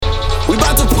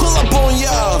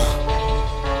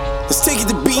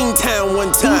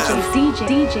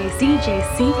DJ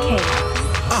CK.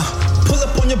 Pull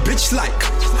up on your bitch like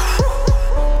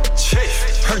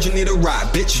heard you need a ride,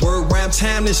 bitch. Word round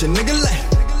town is your nigga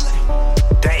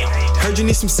lay. Damn. Heard you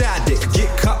need some side dick.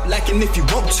 Get cupped lacking if you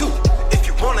want to. If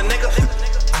you want a nigga,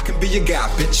 I can be your guy,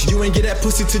 bitch. You ain't get that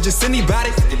pussy to just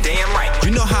anybody. You're damn right. You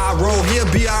know how I roll here,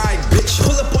 be alright, bitch.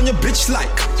 Pull up on your bitch like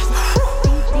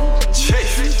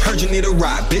heard you need a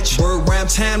ride, bitch. Word round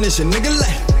town is your nigga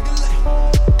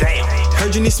lay. Damn.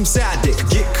 Heard you need some side dick.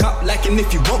 Get cupped lacking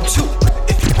if you want to.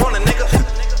 If you want a nigga,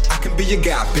 can be your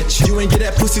guy, bitch. You ain't get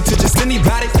that pussy to just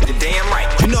anybody. You're damn right.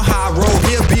 You know how I roll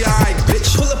here, be alright,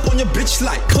 bitch. Pull up on your bitch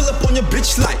like, pull up on your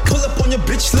bitch like, pull up on your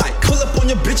bitch like, pull up on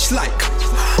your bitch like.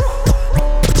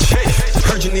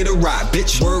 Heard you need a ride,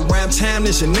 bitch. Word round town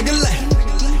is your nigga lay.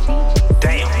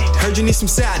 Damn. Heard you need some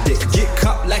side dick. Get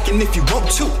cupped lacking if you want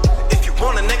to. If you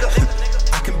want a nigga,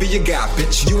 I can be your guy,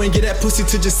 bitch. You ain't get that pussy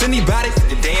to just anybody.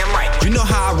 You're damn right. You know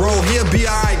how I roll here, be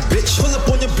alright, bitch. Pull up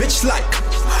on your bitch like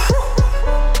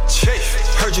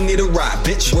heard you need a ride,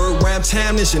 bitch. Word round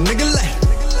town is your nigga lay.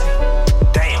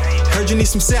 Damn. Heard you need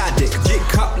some side dick. Get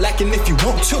cupped lacking if you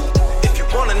want to. If you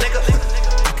want a nigga,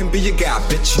 I can be your guy,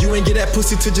 bitch. You ain't get that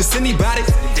pussy to just anybody.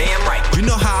 You're damn right. You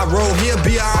know how I roll here,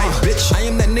 be alright, bitch. I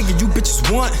am that nigga you bitches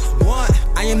want.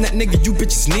 I am that nigga you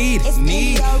bitches need.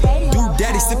 Dude,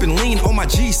 daddy sipping lean on my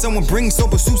G. Someone bring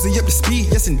sober Susie up to speed.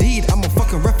 Yes, indeed. I'm a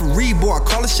fucking referee, boy. I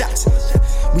call the shots.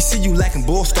 We see you lacking,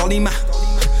 boy. Stall him out.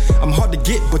 I'm hard to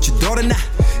get, but your daughter not.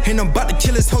 And I'm about to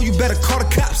kill this hoe, you better call the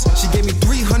cops. She gave me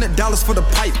 $300 for the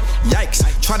pipe. Yikes,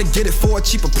 try to get it for a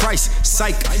cheaper price.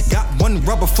 Psych, got one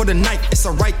rubber for the night. It's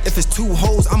alright if it's two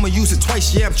hoes, I'ma use it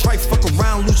twice. Yeah, I'm try fuck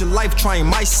around, lose your life trying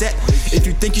my set. If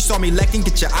you think you saw me lacking,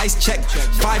 get your eyes checked.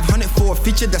 500 for a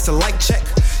feature, that's a like check.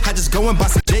 I just go and buy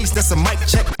some J's, that's a mic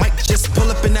check. Mic just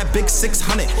pull up in that big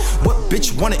 600. What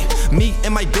bitch want it? Me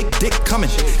and my big dick coming.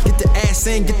 Get the ass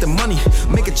in, get the money.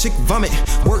 Make a chick vomit.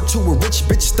 Work to a rich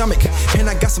bitch stomach. And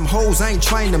I got some hoes I ain't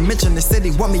trying to mention. They said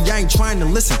they want me, I ain't trying to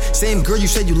listen. Same girl you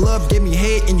said you love, gave me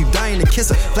head and you dying to kiss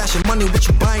her. Flashing money, what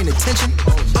you buying attention?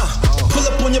 Pull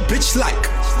up on your bitch like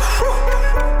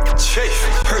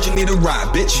heard you need a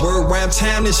ride, bitch. Word round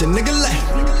town is your nigga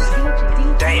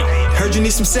lay. Damn. Heard you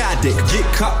need some side dick. Get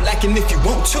cupped lacking if you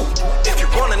want to. If you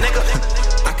want a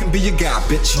nigga, I can be your guy,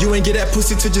 bitch. You ain't get that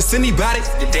pussy to just anybody.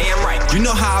 You're damn right. You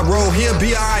know how I roll here,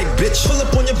 be alright, bitch. Pull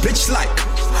up on your bitch like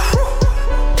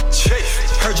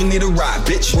heard you need a ride,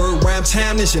 bitch. Word round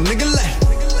town is your nigga lay.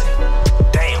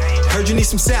 Damn. Heard you need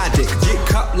some side dick. Get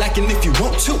cupped lacking if you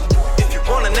want to. If you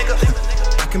want a nigga,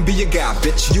 I can be your guy,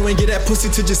 bitch. You ain't get that pussy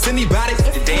to just anybody.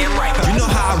 You're damn right. You know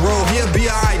how I roll here, be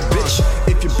alright, bitch.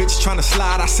 If your bitch tryna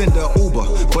slide, I send her Uber.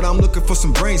 But I'm looking for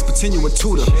some brains, pretend you a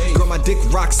tutor. Girl, my dick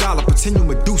rock solid, pretend you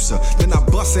Medusa. Then I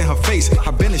bust in her face,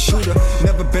 I been a shooter.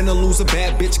 Never been a loser,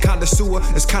 bad bitch, kinda sewer.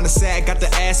 It's kinda sad, got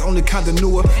the ass, only kinda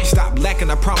newer. Stop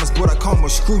lacking, I promise, but I call her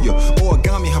screw you.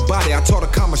 Origami, her body, I taught her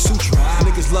Kama Sutra.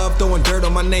 Niggas love throwing dirt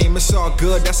on my name, it's all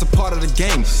good, that's a part of the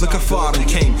game. Look how far I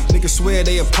came, niggas swear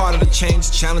they a part of the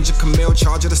change. Challenger, Camille,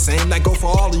 charge the same, like go for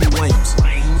all of you lames.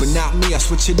 But not me, I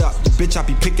switch it up. The bitch I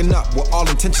be picking up with all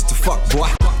intentions to fuck, boy.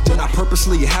 Then I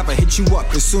purposely have her hit you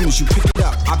up as soon as you pick it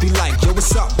up. I be like, yo,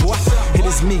 what's up, boy? It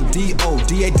is me,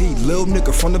 D-O-D-A-D, lil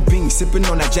nigga from the bean, sipping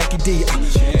on that Jackie D.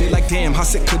 They like, damn, how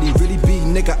sick could he really be,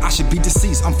 nigga? I should be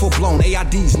deceased, I'm full-blown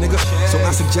AIDs, nigga. So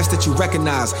I suggest that you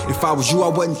recognize, if I was you, I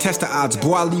wouldn't test the odds.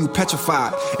 Boy, I leave you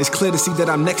petrified. It's clear to see that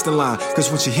I'm next in line, cause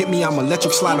when she hit me, I'ma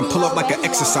electric slide and pull up like an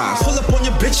exercise. Pull up on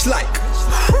your bitch like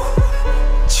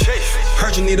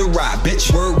heard you need a ride,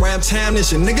 bitch. Word round town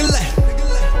is your nigga lay.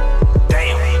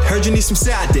 Damn. Heard you need some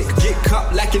side dick. Get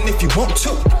cupped lacking if you want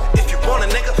to. If you want a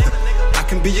nigga, I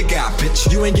can be your guy,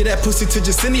 bitch. You ain't get that pussy to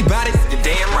just anybody. You're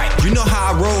damn right. You know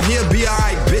how I roll here, be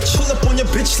alright, bitch. Pull up on your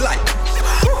bitch like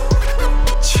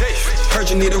heard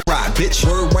you need a ride, bitch.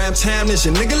 Word round town is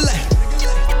your nigga lay.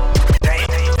 Damn.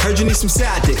 Heard you need some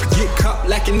side dick. Get cupped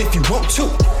lacking if you want to.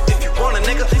 If you want a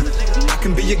nigga, I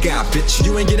can be your guy, bitch.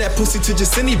 You ain't get that pussy to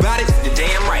just anybody. You're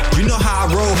damn right. You know how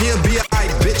I roll here, be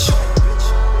alright, bitch.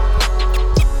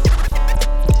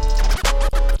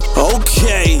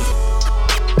 Okay.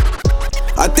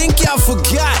 I think y'all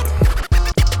forgot.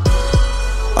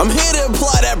 I'm here to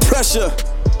apply that pressure.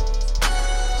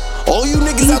 All you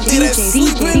niggas out there that's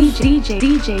sleeping,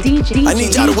 I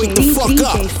need y'all to wake the fuck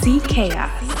up. DJ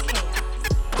CK.